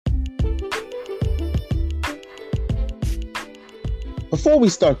Before we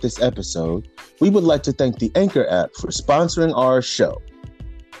start this episode, we would like to thank the Anchor app for sponsoring our show.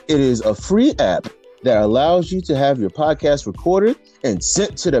 It is a free app that allows you to have your podcast recorded and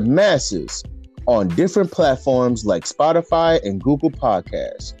sent to the masses on different platforms like Spotify and Google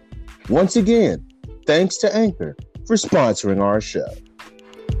Podcasts. Once again, thanks to Anchor for sponsoring our show.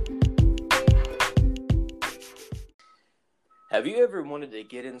 Have you ever wanted to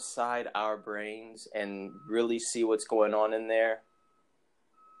get inside our brains and really see what's going on in there?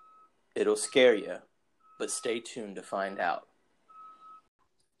 It'll scare you, but stay tuned to find out.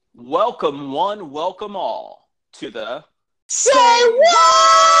 Welcome one, welcome all to the Say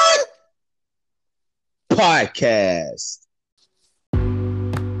What Podcast.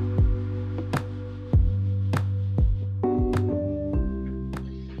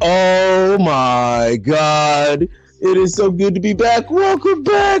 Oh my God. It is so good to be back. Welcome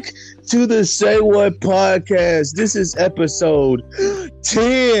back to the Say What Podcast. This is episode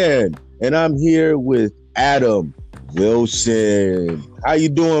 10, and I'm here with Adam Wilson. How you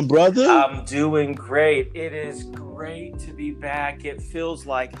doing, brother? I'm doing great. It is great to be back. It feels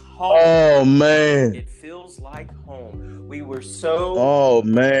like home. Oh, man. It feels like home. We were so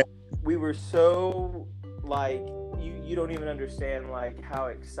like, you don't even understand like how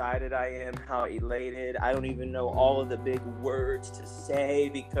excited I am, how elated. I don't even know all of the big words to say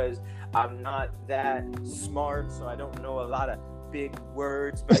because I'm not that smart, so I don't know a lot of big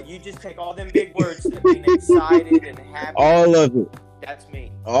words. But you just take all them big words that mean excited and happy. All of it. That's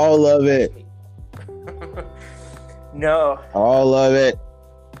me. All of it. No. All of it.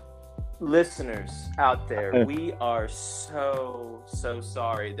 Listeners out there, we are so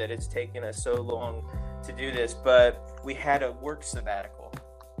sorry that it's taken us so long to do this, but we had a work sabbatical.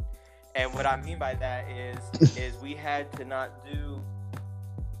 And what I mean by that is we had to not do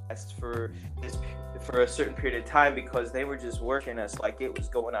for a certain period of time because they were just working us like it was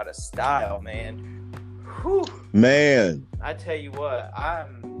going out of style, man. Whew. Man, I tell you what,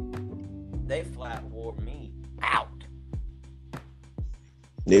 they flat wore me out.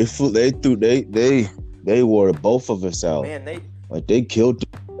 They wore both of us out. Man, they killed it,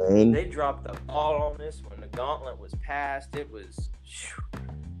 man. They dropped the ball on this when the gauntlet was passed. It was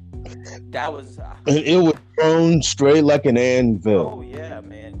it was thrown straight like an anvil. Oh yeah,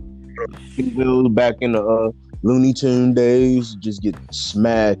 man. Anvil back in the Looney Tune days, just get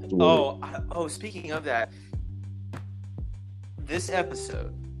smacked with it. Speaking of that, this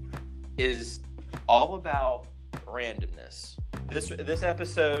episode is all about randomness. This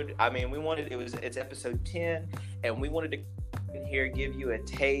episode, I mean, it's episode 10, and we wanted to here give you a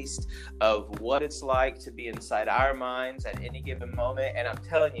taste of what it's like to be inside our minds at any given moment. And I'm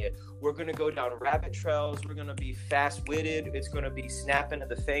telling you, we're going to go down rabbit trails. We're going to be fast-witted. It's going to be snapping of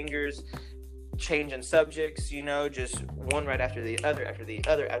the fingers, changing subjects, just one right after the other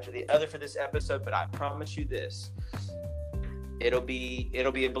for this episode. But I promise you this, it'll be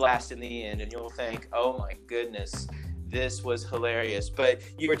a blast in the end, and you'll think, oh my goodness, this was hilarious. But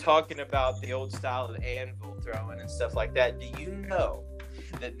you were talking about the old style of anvil throwing and stuff like that. Do you know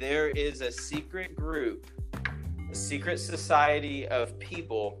that there is a secret group, a secret society of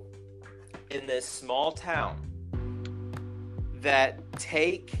people in this small town that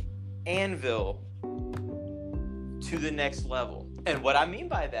take anvil to the next level? And what I mean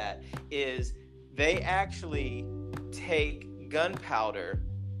by that is they actually take gunpowder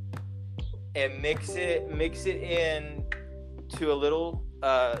and mix it in to a little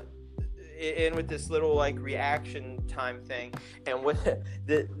in with this little like reaction time thing. And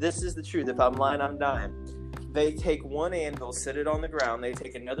this is the truth. If I'm lying, I'm dying. They take one anvil, sit it on the ground. They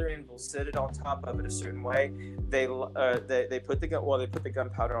take another anvil, sit it on top of it a certain way. They put the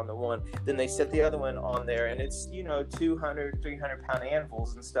gunpowder on the one. Then they set the other one on there, and it's 200, 300 pound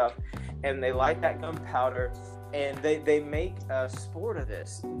anvils and stuff. And they light that gunpowder, and they make a sport of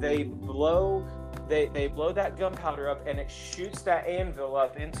this. They blow that gunpowder up, and it shoots that anvil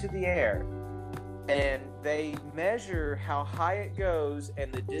up into the air. And they measure how high it goes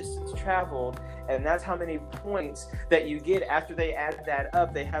and the distance traveled, and that's how many points that you get after they add that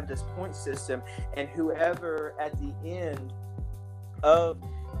up. They have this point system, and whoever at the end of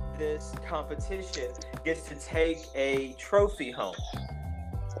this competition gets to take a trophy home.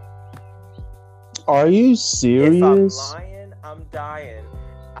 Are you serious? If I'm lying, I'm dying.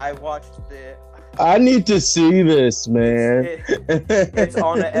 I watched I need to see this, man. It's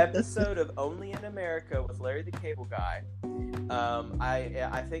on an episode of Only in America with Larry the Cable Guy.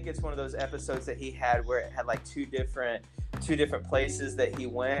 I think it's one of those episodes that he had where it had like two different places that he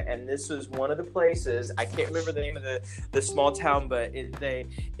went, and this was one of the places. I can't remember the name of the small town, but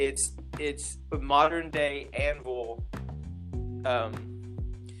it's a modern day anvil I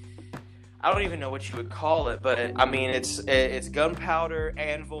don't even know what you would call it, but I mean, it's gunpowder,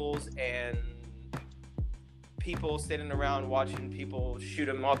 anvils, and people sitting around watching people shoot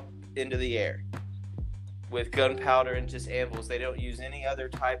them up into the air with gunpowder and just anvils. They don't use any other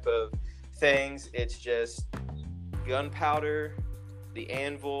type of things. It's just gunpowder, the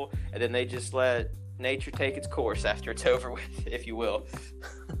anvil, and then they just let nature take its course after it's over with, if you will.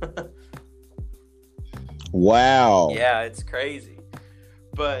 Wow. Yeah, it's crazy.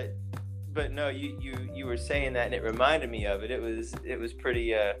 But no, you were saying that and it reminded me of it. It was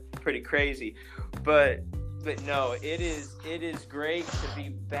pretty crazy. But no, it is great to be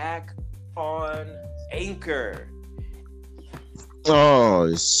back on Anchor. Oh,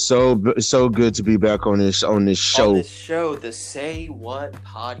 it's so good to be back on this show. On this show, the Say What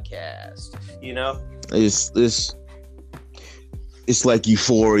podcast. You know, it's like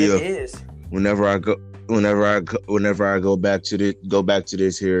euphoria. It is. Whenever I go back to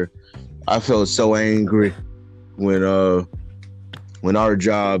this here, I felt so angry when our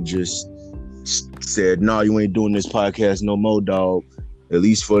job just said, "No, you ain't doing this podcast no more, dog. At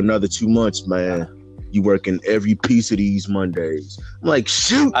least for another 2 months, man. You working every piece of these Mondays." I'm like,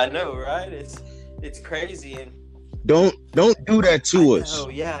 shoot. I know, right? It's crazy, and don't do that to us. Oh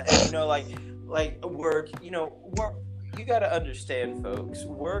yeah, and you know, like work. You know, work. You got to understand, folks.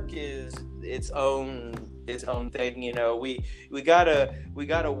 Work is its own thing. You know, we gotta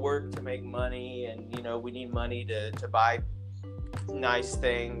work to make money, and you know, we need money to buy nice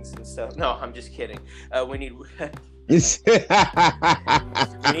things and stuff. No, I'm just kidding. We need we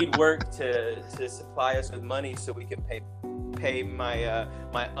need work to supply us with money so we can pay my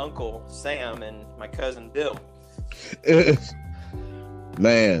my uncle Sam and my cousin Bill.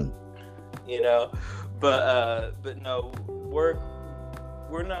 Man, you know, but no, we're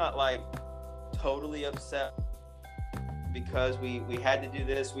not like totally upset because we had to do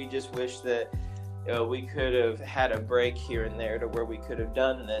this. We just wish that we could have had a break here and there to where we could have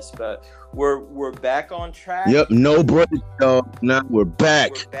done this, but we're back on track. Yep, no break, dog. Now we're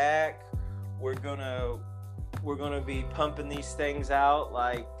back. We're back. We're gonna be pumping these things out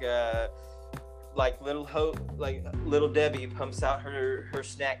like little Debbie pumps out her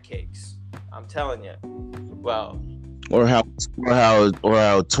snack cakes. I'm telling you. Well, or how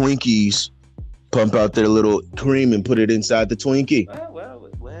Twinkies pump out their little cream and put it inside the Twinkie.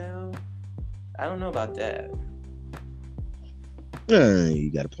 Well, I don't know about that.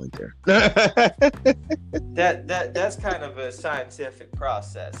 You got a point there. That's kind of a scientific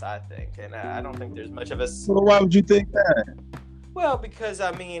process, I think, and I don't think there's much of a. Well, why would you think that? Well, because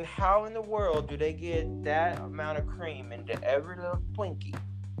I mean, how in the world do they get that amount of cream into every little Twinkie,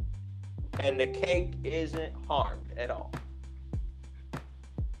 and the cake isn't harmed at all?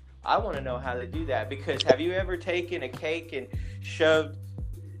 I want to know how they do that, because have you ever taken a cake and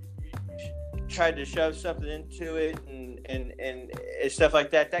tried to shove something into it and stuff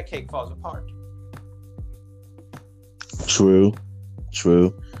like that? That cake falls apart. True.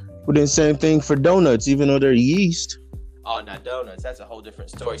 But then same thing for donuts, even though they're yeast. Oh, not donuts. That's a whole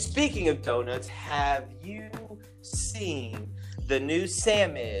different story. Speaking of donuts, have you seen the new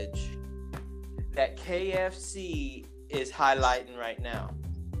sandwich that KFC is highlighting right now?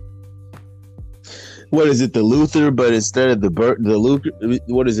 What is it, the Luther? But instead of the Luther,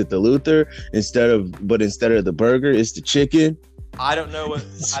 what is it, the Luther? Instead of the burger, it's the chicken. I don't know what.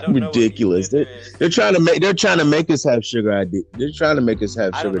 It's I don't ridiculous. Know what they're trying to make us have sugar ID. They're trying to make us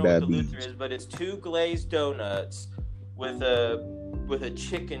have sugar diabetes. I don't know what the Luther is, but it's 2 glazed donuts with a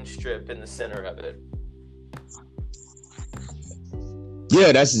chicken strip in the center of it.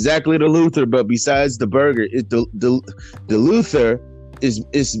 Yeah, that's exactly the Luther. But besides the burger, the Luther is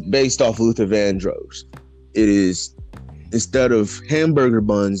based off Luther Vandross. It is, instead of hamburger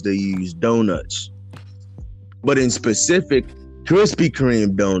buns, they use donuts, but in specific, Krispy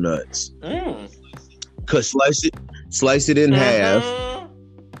Kreme donuts. Cause slice it in half,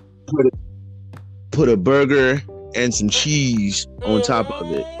 put a burger and some cheese on top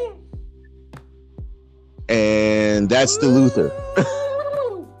of it, and that's the Luther.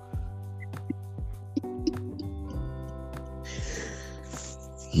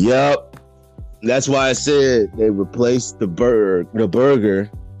 Yep, that's why I said they replaced the burger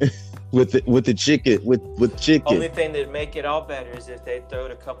with the chicken with chicken. Only thing that'd make it all better is if they throwed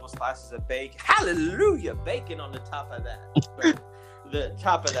a couple slices of bacon. Hallelujah, bacon on the top of that. The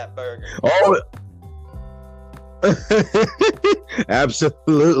top of that burger. Oh,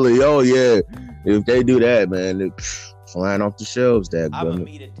 absolutely. Oh yeah, if they do that, man, they're flying off the shelves. I'm a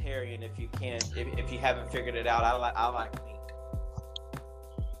meatitarian. If you haven't figured it out, I like meat.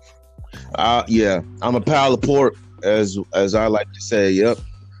 Yeah, I'm a pile of pork. as I like to say. Yep,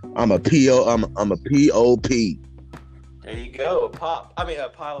 I'm a PO. I'm a POP. There you go. A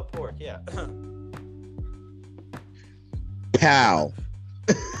pile of pork. Yeah. Pal,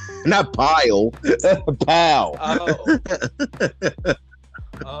 not pile. Pal.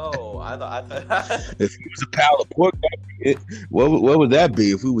 Oh, I thought. If it was a pile of pork, what would that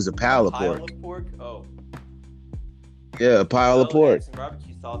be? If it was a pile of pork? Pile of pork. Oh. Yeah, a pile of pork. Some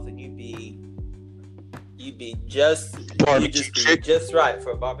barbecue sauce, and you'd be just right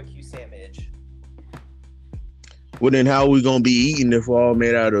for a barbecue sandwich. Well, then how are we gonna be eating if we're all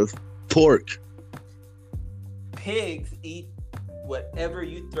made out of pork? Pigs eat whatever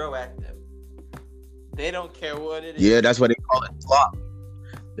you throw at them. They don't care what it is. Yeah, that's why they call it slop.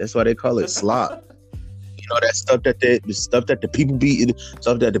 That's why they call it slop. You know that stuff that the people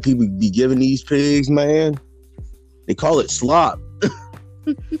be giving these pigs, man. They call it slop.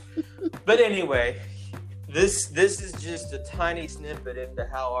 But anyway, this is just a tiny snippet into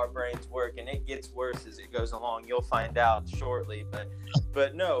how our brains work, and it gets worse as it goes along. You'll find out shortly.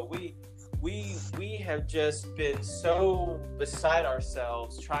 But no, we have just been so beside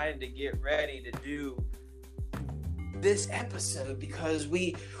ourselves trying to get ready to do this episode because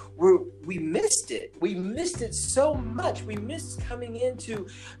we missed it. We missed it so much. We missed coming into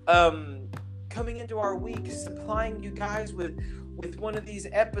our week, supplying you guys with one of these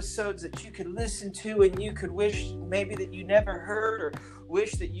episodes that you could listen to and you could wish maybe that you never heard, or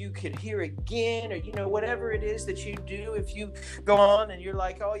wish that you could hear again, or whatever it is that you do. If you go on and you're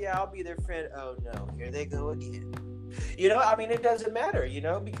like, oh yeah, I'll be their friend, oh no, here they go again. It doesn't matter,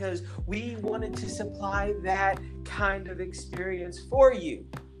 because we wanted to supply that kind of experience for you.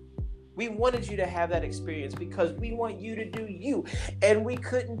 We wanted you to have that experience because we want you to do you. And we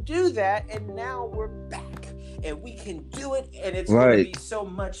couldn't do that, and now we're back. And we can do it, and it's going to be so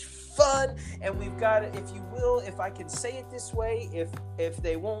much fun. And we've got, if I can say it this way, if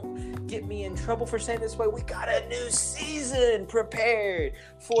they won't get me in trouble for saying this way, we got a new season prepared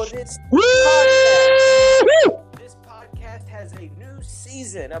for this podcast. This podcast has a new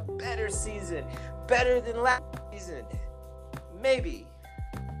season, a better season, better than last season. Maybe.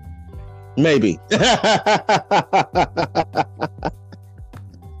 But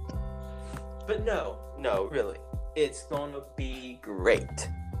no, really. It's going to be great.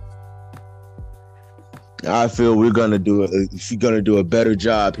 I feel we're gonna do a better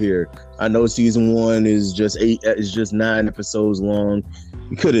job here. I know season 1 is just 9 episodes long.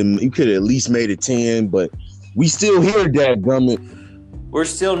 You could have at least made it 10, but we still here, dadgummit. We're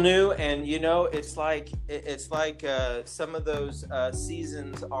still new, and it's like some of those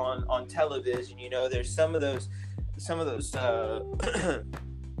seasons on television. There's some of those some of those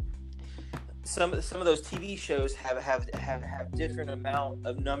TV shows have different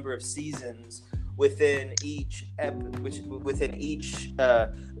number of seasons within each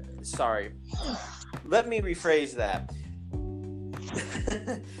sorry, let me rephrase that.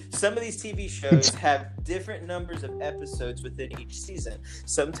 Some of these TV shows have different numbers of episodes within each season.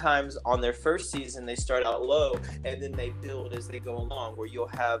 Sometimes on their first season they start out low and then they build as they go along, where you'll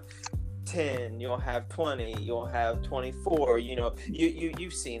have 10, you'll have 20, you'll have 24.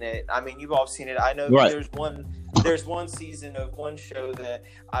 You've seen it. You've all seen it. I know there's one season of one show that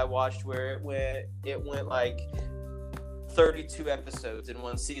I watched where it went like 32 episodes in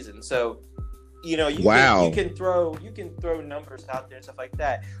one season. So you can throw numbers out there and stuff like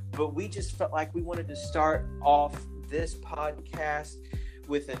that, but we just felt like we wanted to start off this podcast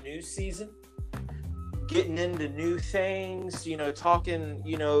with a new season, getting into new things, talking,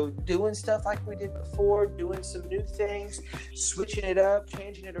 doing stuff like we did before, doing some new things, switching it up,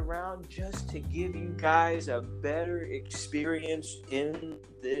 changing it around, just to give you guys a better experience in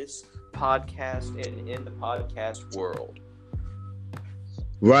this podcast and in the podcast world.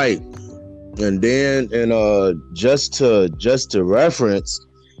 Right. And then, just to reference,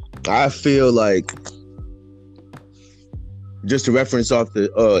 I feel like, just to reference off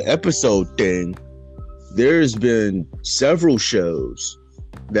the episode thing, there's been several shows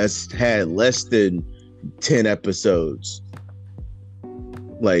that's had less than 10 episodes.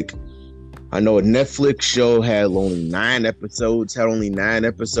 Like, I know a Netflix show had only 9 episodes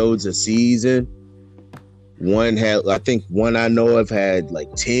a season. One I know of had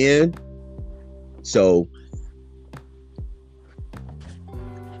like 10. So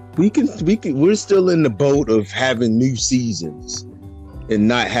we're still in the boat of having new seasons and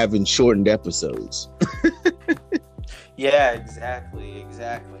not having shortened episodes. Yeah, exactly.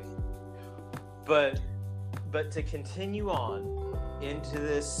 But to continue on into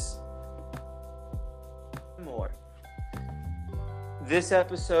this more. This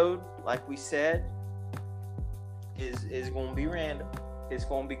episode, like we said, is going to be random. It's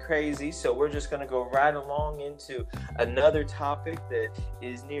going to be crazy. So we're just going to go right along into another topic that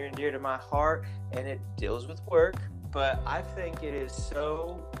is near and dear to my heart, and it deals with work. But I think it is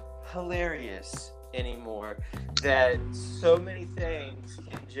so hilarious anymore that so many things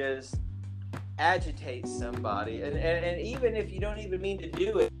can just agitate somebody, and even if you don't even mean to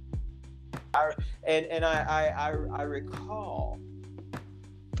do it. I recall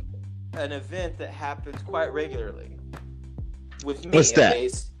an event that happens quite regularly with me. What's that?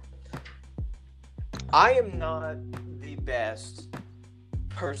 I am not the best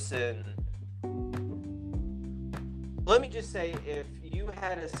person. Let me just say, if you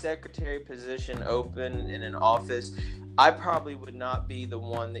had a secretary position open in an office, I probably would not be the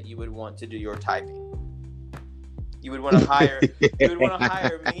one that you would want to do your typing. You would want to hire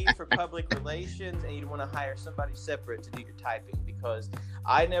me for public relations, and you'd want to hire somebody separate to do your typing, because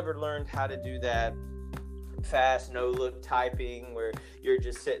I never learned how to do that fast, no look typing where you're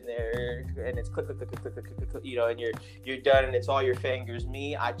just sitting there and it's click, you know, and you're done and it's all your fingers.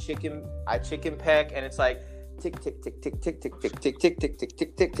 Me, I chicken peck, and it's like tick tick tick tick tick tick tick tick tick tick tick tick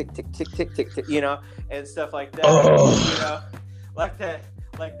tick tick tick tick tick tick tick, you know, and stuff like that. You know, like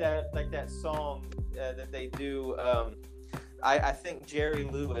that song that they do. I think Jerry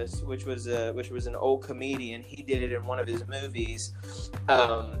Lewis, which was an old comedian, he did it in one of his movies.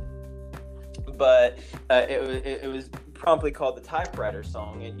 But it was promptly called the Typewriter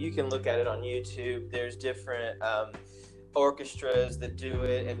Song, and you can look at it on YouTube. There's different orchestras that do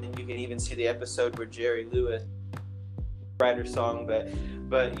it, and then you can even see the episode where Jerry Lewis writer song.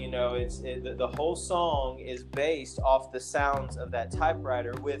 But you know, the whole song is based off the sounds of that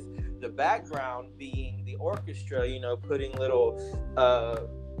typewriter, with the background being the orchestra. You know, putting little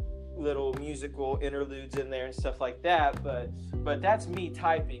musical interludes in there and stuff like that, but that's me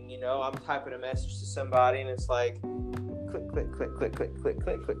typing. You know, I'm typing a message to somebody, and it's like click click click click click click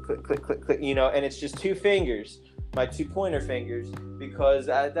click click click click click click, you know, and it's just two fingers, my two pointer fingers, because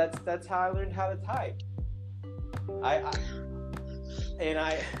that's how I learned how to type.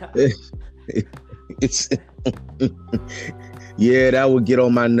 It's yeah, that would get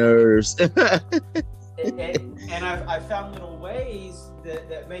on my nerves. and I found little ways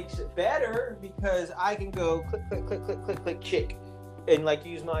that makes it better, because I can go click click click click click click chick, and like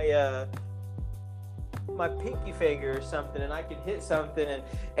use my my pinky finger or something, and I can hit something,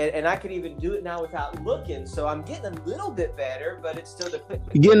 and I can even do it now without looking. So I'm getting a little bit better, but it's still the click.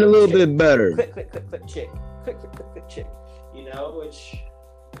 You're getting a little bit better. Click click click click chick, click click click click chick. You know, which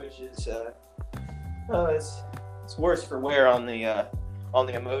is it's worse for wear on the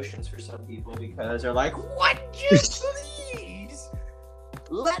emotions for some people, because they're like, "What? Just please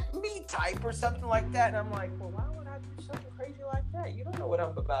let me type," or something like that, and I'm like, "Well, why would I do something crazy like that? You don't know what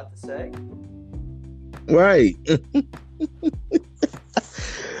I'm about to say." Right.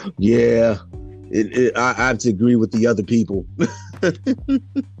 Yeah. I have to agree with the other people.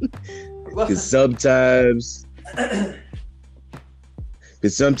 Because sometimes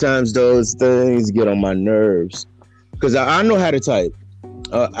those things get on my nerves. Because I know how to type.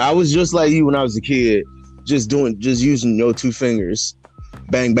 I was just like you when I was a kid, just using your two fingers.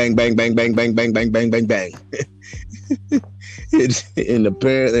 Bang, bang, bang, bang, bang, bang, bang, bang, bang, bang, bang. And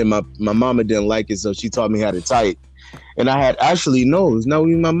apparently my mama didn't like it, so she taught me how to type. And I had it's not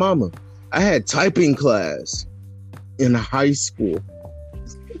even my mama. I had typing class in high school.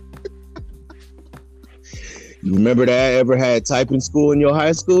 You remember that? Ever had typing school in your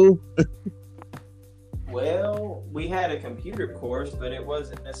high school? Well, we had a computer course, but it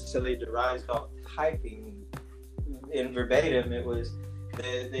wasn't necessarily derived off typing in verbatim. It was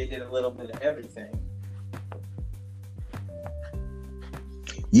they did a little bit of everything.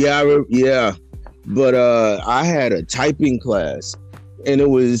 Yeah, but I had a typing class, and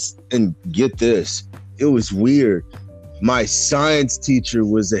and get this, it was weird. My science teacher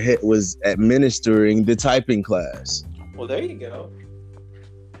was administering the typing class. Well, there you go.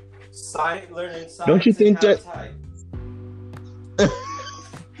 Learning science. Don't you think that?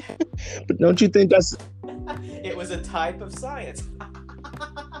 But don't you think that's? It was a type of science.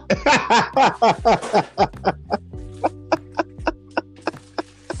 Sorry,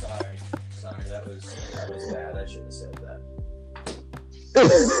 that was bad. I shouldn't have said that.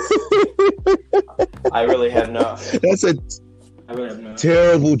 I really have no. That's a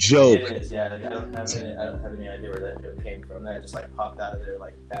terrible joke. It is, yeah. I don't have any idea where that joke came from. That just like popped out of there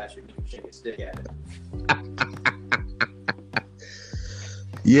like a bastard. You can shake a stick at it.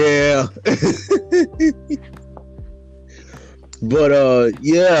 Yeah. But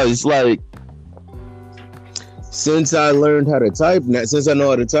yeah, it's like Since I learned how to type now, since I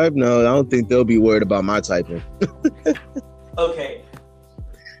know how to type now, I don't think they'll be worried about my typing. Okay.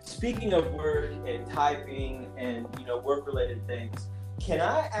 Speaking of work and typing and work-related things, can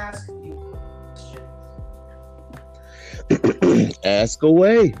I ask you a question? Ask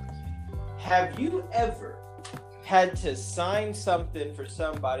away. Have you ever had to sign something for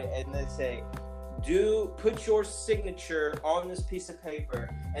somebody and they say, put your signature on this piece of paper,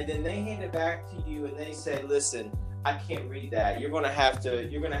 and then they hand it back to you and they say, listen, I can't read that. You're gonna have to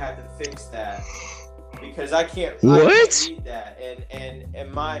fix that because I can't read that. And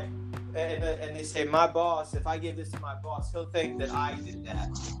they say, my boss, if I give this to my boss, he'll think that I did that.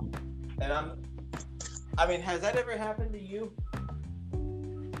 And has that ever happened to you?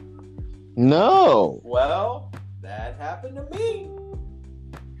 No. Well, that happened to me.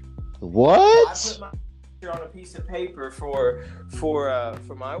 What? I put my signature on a piece of paper for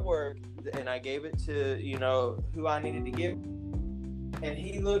my work, and I gave it to who I needed to give. And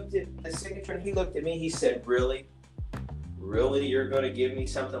he looked at the signature, and he looked at me. He said, "Really, really, you're going to give me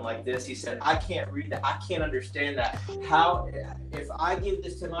something like this?" He said, "I can't read that. I can't understand that. How if I give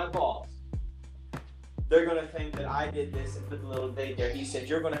this to my boss, they're going to think that I did this and put the little date there." He said,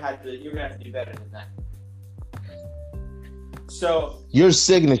 "You're going to have to do better than that." So your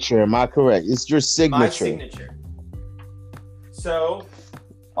signature, am I correct? It's your signature. My signature. So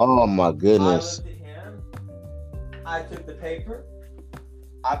oh my goodness. I looked at him. I took the paper.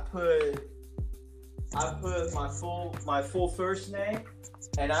 I put my full first name,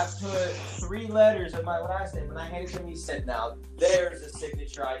 and I put 3 letters of my last name. When I handed it to him, he said, "Now there's a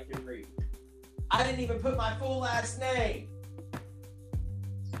signature I can read." I didn't even put my full last name.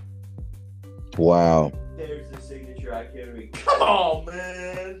 Wow. There's the signature I can read. Come on,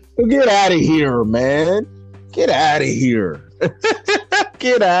 man. Get out of here, man. Get out of here.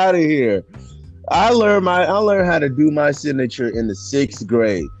 Get out of here. I learned how to do my signature in the 6th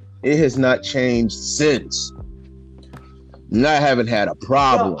grade. It has not changed since. And I haven't had a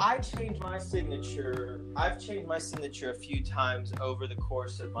problem. Well, I've changed my signature a few times over the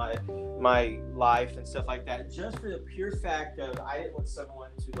course of my life and stuff like that, just for the pure fact of I didn't want someone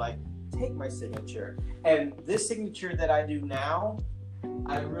to take my signature. And this signature that I do now,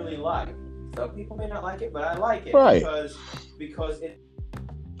 I really like. Some people may not like it, but I like it. Right. Because it,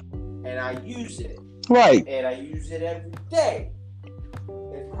 and I use it. Right. And I use it every day.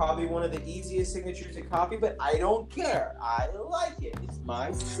 It's probably one of the easiest signatures to copy, but I don't care. I like it. It's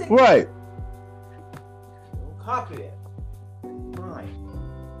my signature. Right. Don't copy it. It's mine.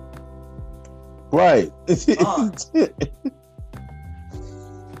 Right.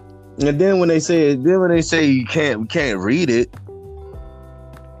 And then when they say you can't read it.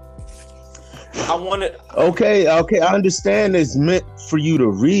 I want it. Okay, I understand it's meant for you to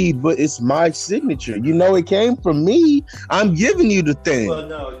read, but it's my signature. It came from me. I'm giving you the thing. Well,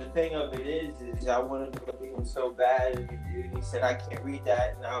 no, the thing of it is I wanted to look at him so bad, and he said I can't read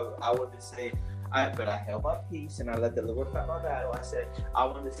that, and I wanted to say, but I held my peace and I let the Lord fight my battle. I said I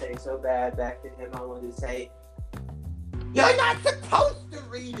wanted to say so bad back to him. I wanted to say, "You're not supposed to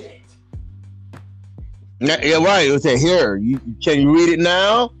read it." Yeah, right. It was here. Can you read it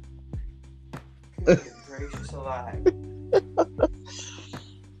now? Goodness gracious alive.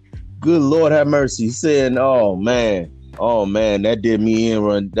 Good Lord have mercy. He's saying, oh man, that did me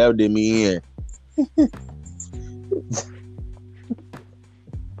in. That did me in.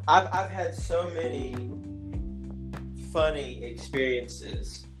 I've had so many funny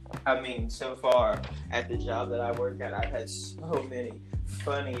experiences. So far at the job that I work at, I've had so many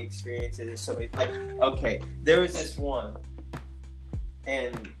funny experiences. So many, okay, there was this one,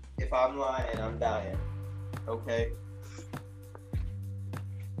 and if I'm lying, I'm dying. Okay,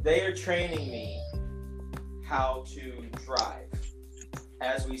 they are training me how to drive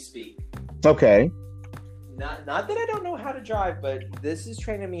as we speak. Okay. Not that I don't know how to drive, but this is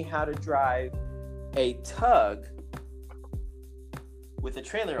training me how to drive a tug with a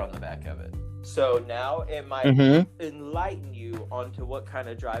trailer on the back of it. So now it might enlighten you onto what kind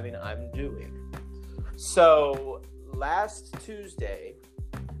of driving I'm doing. So last Tuesday,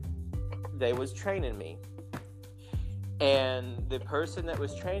 they was training me. And the person that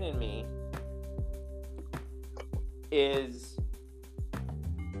was training me is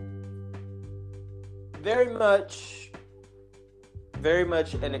very much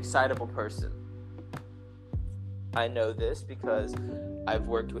an excitable person. I know this because I've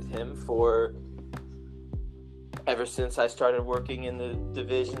worked with him ever since I started working in the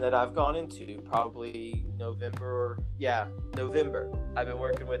division that I've gone into, probably November. I've been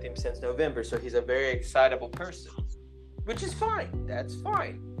working with him since November, so he's a very excitable person, which is fine. That's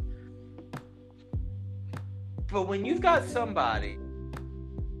fine. But when you've got somebody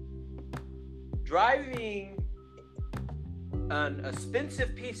driving an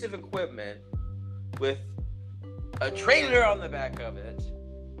expensive piece of equipment with a trailer on the back of it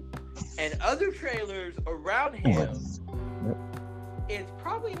and other trailers around him, it's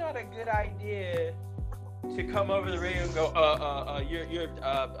probably not a good idea to come over the radio and go,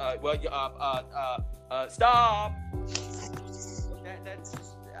 stop. That's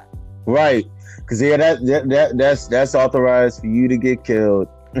right, because that's authorized for you to get killed.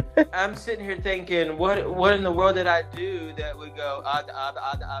 I'm sitting here thinking, what in the world did I do that would go,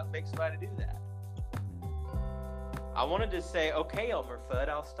 make somebody do that? I wanted to say, okay, Elmer Fudd,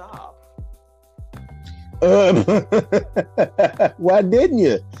 I'll stop. Why didn't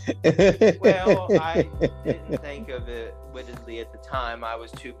you? Well, I didn't think of it wittedly at the time. I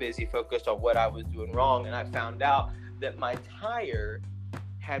was too busy focused on what I was doing wrong, and I found out that my tire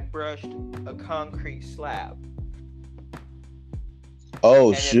had brushed a concrete slab.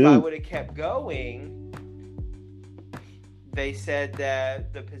 Oh, and shoot. If I would have kept going, they said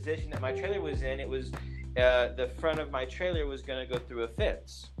that the position that my trailer was in, it was the front of my trailer was going to go through a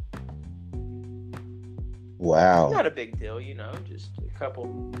fence. Wow. Not a big deal, just a couple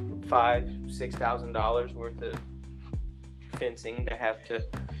 $5,000-$6,000 worth of fencing to have to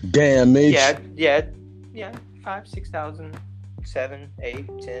damage. Yeah, $5,000-$6,000,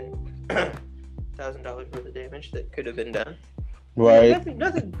 $7,000-$10,000 worth of damage that could have been done. Right.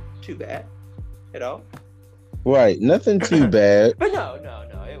 Nothing too bad at all. Right, nothing too bad. But no,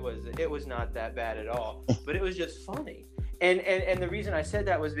 it was not that bad at all. But it was just funny. And the reason I said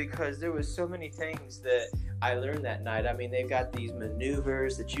that was because there was so many things that I learned that night. I mean, they've got these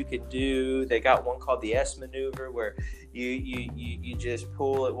maneuvers that you can do. They got one called the S maneuver where you just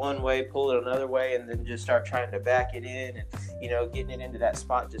pull it one way, pull it another way, and then just start trying to back it in and, getting it into that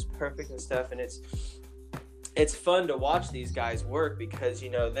spot just perfect and stuff. And it's fun to watch these guys work because,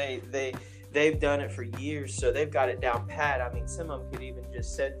 they've done it for years, so they've got it down pat. I mean, some of them could even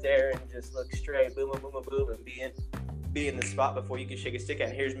just sit there and just look straight, boom, boom, boom, boom, and be in the spot before you can shake a stick at.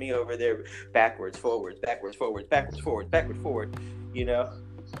 And here's me over there, backwards, forwards, backwards, forwards, backwards, forwards, backwards, forward.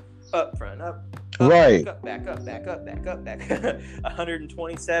 Up, front, up, right, back up,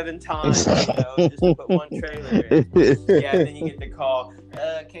 127 times, just to put one trailer in. Yeah, and then you get the call.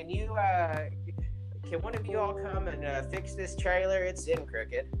 Can one of you all come and fix this trailer? It's in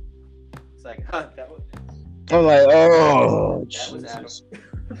crooked. It's like, that was. I'm like, oh, that was Adam.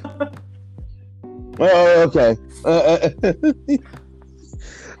 Oh, okay.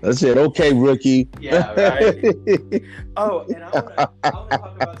 I said, okay, rookie. Yeah, right. Oh, and I want to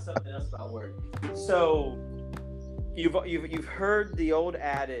talk about something else about work. So, you've heard the old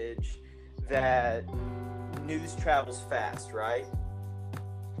adage that news travels fast, right?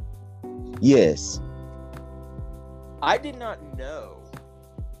 Yes. I did not know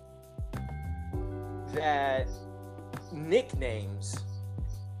that nicknames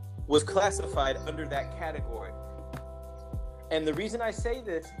was classified under that category. And the reason I say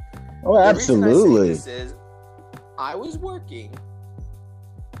this, absolutely, is I was working.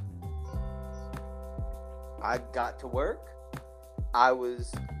 I got to work. I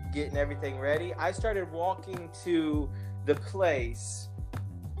was getting everything ready. I started walking to the place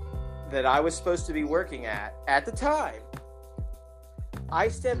that I was supposed to be working at the time. I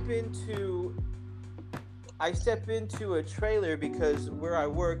step into a trailer because where I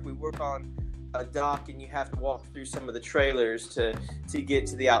work, we work on a dock and you have to walk through some of the trailers to get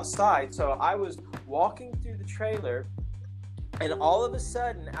to the outside. So I was walking through the trailer and all of a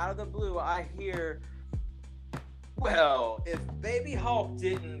sudden, out of the blue, I hear, well, if Baby Hulk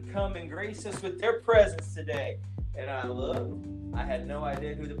didn't come and grace us with their presence today. And I looked, I had no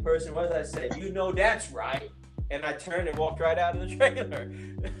idea who the person was. I said, that's right. And I turned and walked right out of the trailer.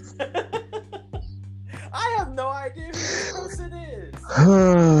 I have no idea who this person is.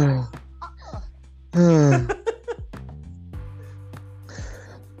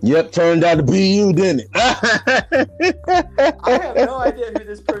 Yep, turned out to be you, didn't it? I have no idea who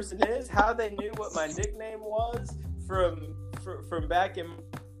this person is, how they knew what my nickname was from back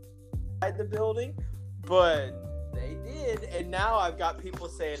inside the building, but they did. And now I've got people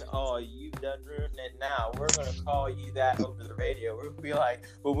saying, oh, you've done ruined it now. We're going to call you that over the radio. We're going to be like,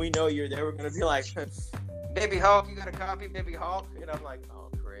 when we know you're there, we're going to be like, Baby Hulk, you got a copy, Baby Hulk? And I'm like, oh,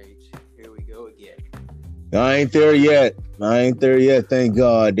 great. Here we go again. I ain't there yet. Thank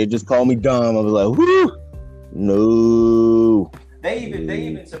God. They just call me dumb. I was like, whoo. No. They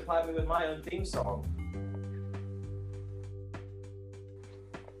even supplied me with my own theme song.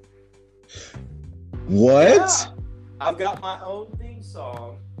 What? Yeah. I've got my own theme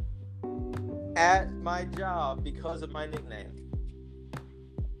song at my job because of my nickname.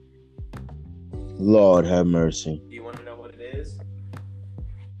 Lord have mercy. Do you want to know what it is?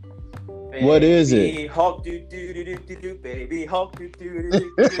 What is it? Baby Hulk, do do do do do do. Baby Hulk, do do do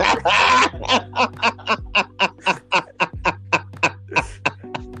do do.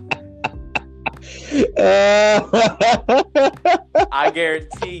 I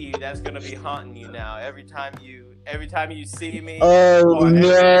guarantee you that's gonna be haunting you now. Every time you see me, oh or no!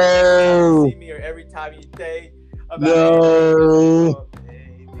 every time you see me, or every time you say about no.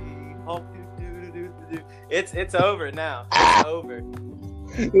 Baby Hulk, do do do do do. It's over now. It's over.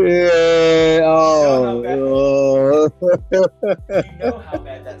 Yeah. Oh. You know how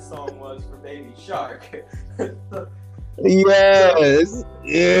bad that song was for Baby Shark. Yes.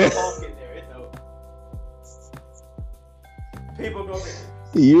 Yeah. Hulk in there, it's over. People go.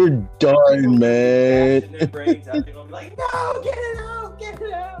 You're done, man. Their brains out. They're gonna be like, "No, get it out! Get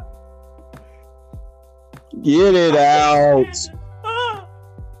it out! Get it out!"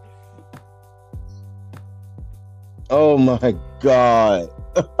 Oh my God!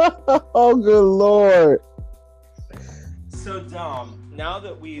 Oh good Lord! So Dom, now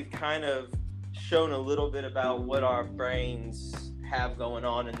that we've kind of shown a little bit about what our brains have going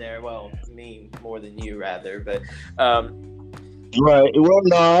on in there, well, me more than you, rather, but right. Well,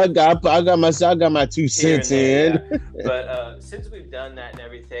 no, I got my 2 cents in. Yeah. But since we've done that and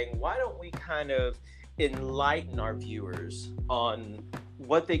everything, why don't we kind of enlighten our viewers on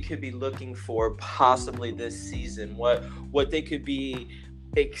what they could be looking for possibly this season, what they could be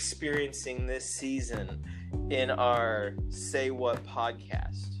experiencing this season in our Say What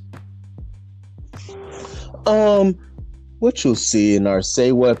podcast? What you'll see in our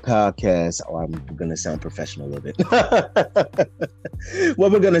Say What podcast. Oh, I'm gonna sound professional a little bit.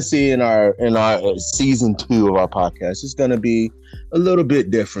 What we're gonna see in our season 2 of our podcast is gonna be a little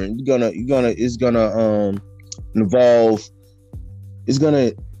bit different. It's gonna involve.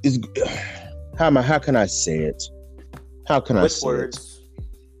 How can I say it? How can I say words? It?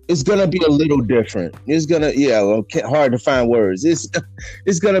 It's gonna be a little different. It's gonna hard to find words.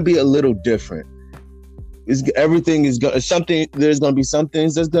 It's gonna be a little different. Everything is something. There's gonna be some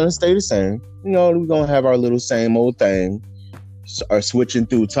things that's gonna stay the same. You know, we're gonna have our little same old thing. Our switching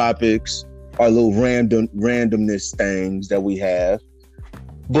through topics, our little randomness things that we have.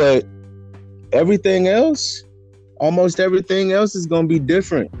 But everything else, almost everything else, is gonna be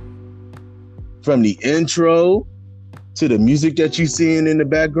different. From the intro to the music that you're seeing in the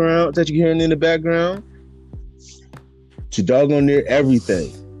background, that you're hearing in the background, to doggone near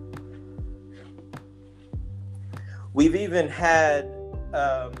everything. We've even had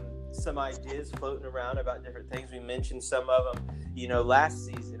some ideas floating around about different things. We mentioned some of them, last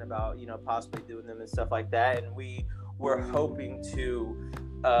season about, possibly doing them and stuff like that. And we were hoping to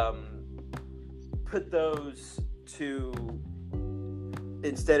put those to,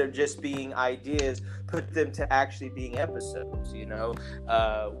 instead of just being ideas, put them to actually being episodes,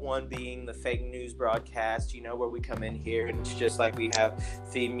 one being the fake news broadcast, where we come in here and it's just like we have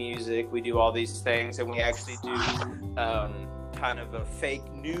theme music, we do all these things, and we actually do kind of a fake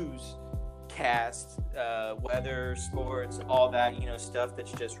news cast, weather, sports, all that, stuff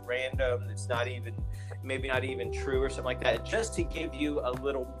that's just random, that's maybe not even true or something like that, just to give you a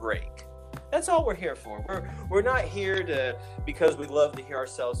little break. That's all we're here for. We're not here because we love to hear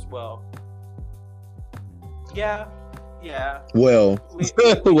ourselves. Well, yeah. Well, we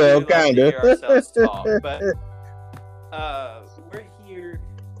kind of. hear ourselves talk, but we're here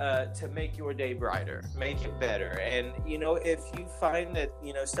to make your day brighter, make it better. And if you find that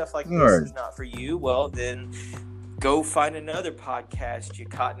stuff like this is not for you, well then go find another podcast, you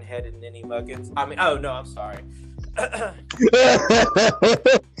cotton-headed ninny muggins. I'm sorry.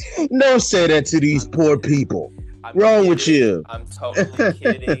 Don't say that to these poor people. Wrong with you? I'm totally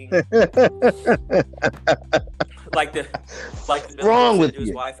kidding. like the wrong with his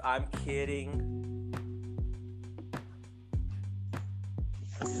you? Wife, I'm kidding.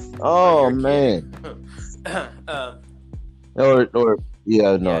 Oh man. You're kidding.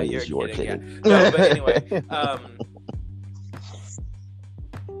 Yeah. No, but anyway,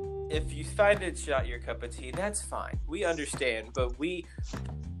 if you find it's not your cup of tea, that's fine. We understand, but we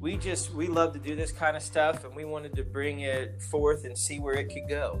love to do this kind of stuff, and we wanted to bring it forth and see where it could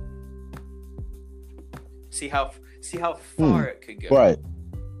go. See how far it could go. Right.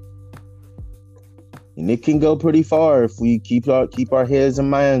 And it can go pretty far if we keep our heads and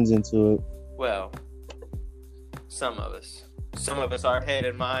minds into it. Well, some of us are head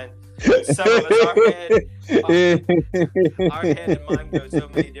and mind. Some of us, our head and mind go so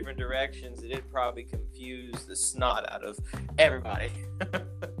many different directions that it probably confused the snot out of everybody.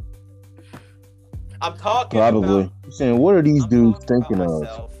 I'm talking Probably. about. I'm saying, what are these I'm dudes talking about thinking of?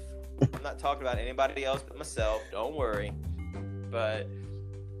 myself. I'm not talking about anybody else but myself. Don't worry. But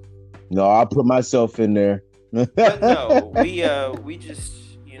No, I'll put myself in there. but no, we just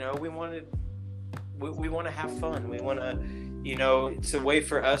we want to have fun. We want to it's a way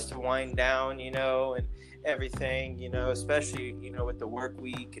for us to wind down, and everything, especially with the work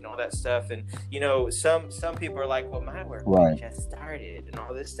week and all that stuff. And some people are like, well, my work week just started and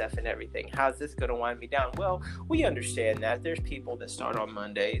all this stuff and everything. How's this going to wind me down? Well, we understand that there's people that start on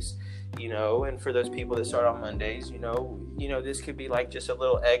Mondays, and for those people that start on Mondays, this could be like just a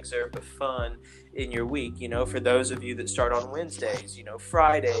little excerpt of fun in your week. For those of you that start on Wednesdays,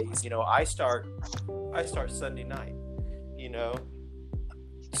 Fridays, I start Sunday night,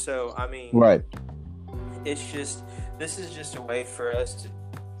 so I mean, right. This is just a way for us to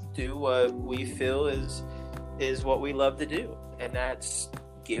do what we feel is what we love to do, and that's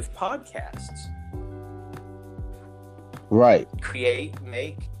give podcasts. Right. Create,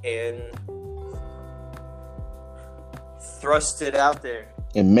 make, and thrust it out there.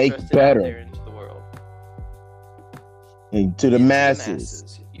 And make thrust better. It out there into the world. And to the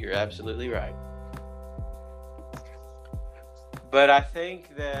masses. You're absolutely right. But I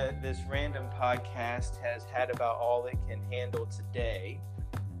think that this random podcast has had about all it can handle today.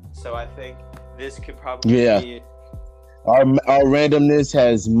 So I think this could probably be... Our randomness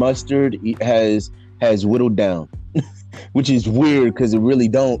has has whittled down. Which is weird because it really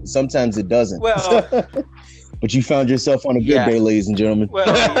don't. Sometimes it doesn't. Well... But you found yourself on a good day, ladies and gentlemen. Well,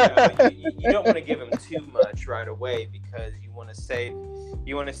 you don't want to give them too much right away because you want to save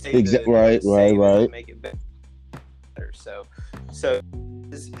right. Make it better. So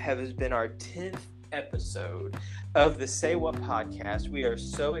this has been our 10th episode of the Say What podcast. We are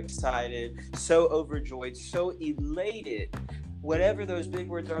so excited, so overjoyed, so elated, whatever those big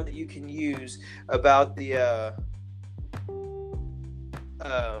words are that you can use about the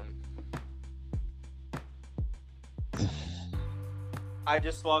I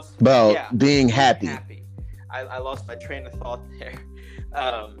just lost being happy. I lost my train of thought there.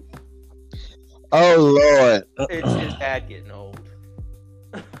 Oh Lord, it's bad getting old.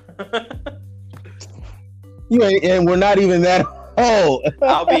 And we're not even that old.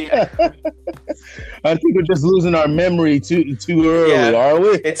 I think we're just losing our memory too early, are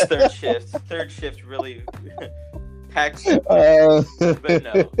we? It's third shift. Third shift really packs it. But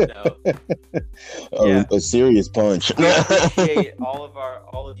no. A serious punch. We appreciate all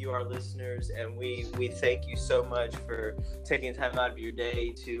of you, our listeners, and we thank you so much for taking time out of your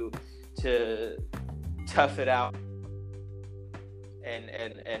day to tough it out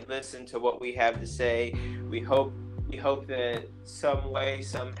and listen to what we have to say. We hope that some way,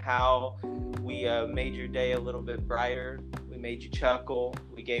 somehow, we made your day a little bit brighter. We made you chuckle.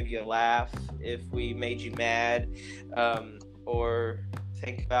 We gave you a laugh. If we made you mad, or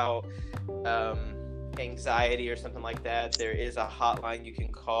think about anxiety or something like that, there is a hotline you can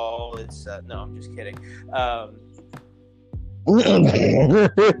call. It's no, I'm just kidding. But no,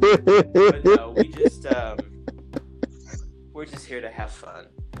 we're just here to have fun.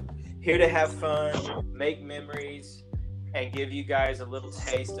 Here to have fun, make memories, and give you guys a little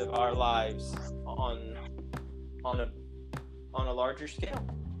taste of our lives on a larger scale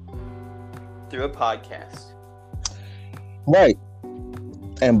through a podcast. Right.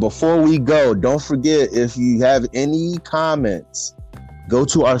 And before we go, don't forget, if you have any comments, go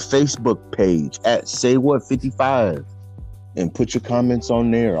to our Facebook page at Say What 55 and put your comments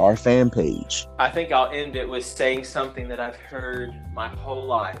on there, our fan page. I think I'll end it with saying something that I've heard my whole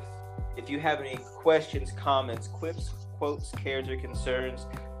life. If you have any questions, comments, quips, quotes, cares, or concerns,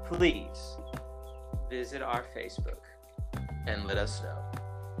 please visit our Facebook and let us know.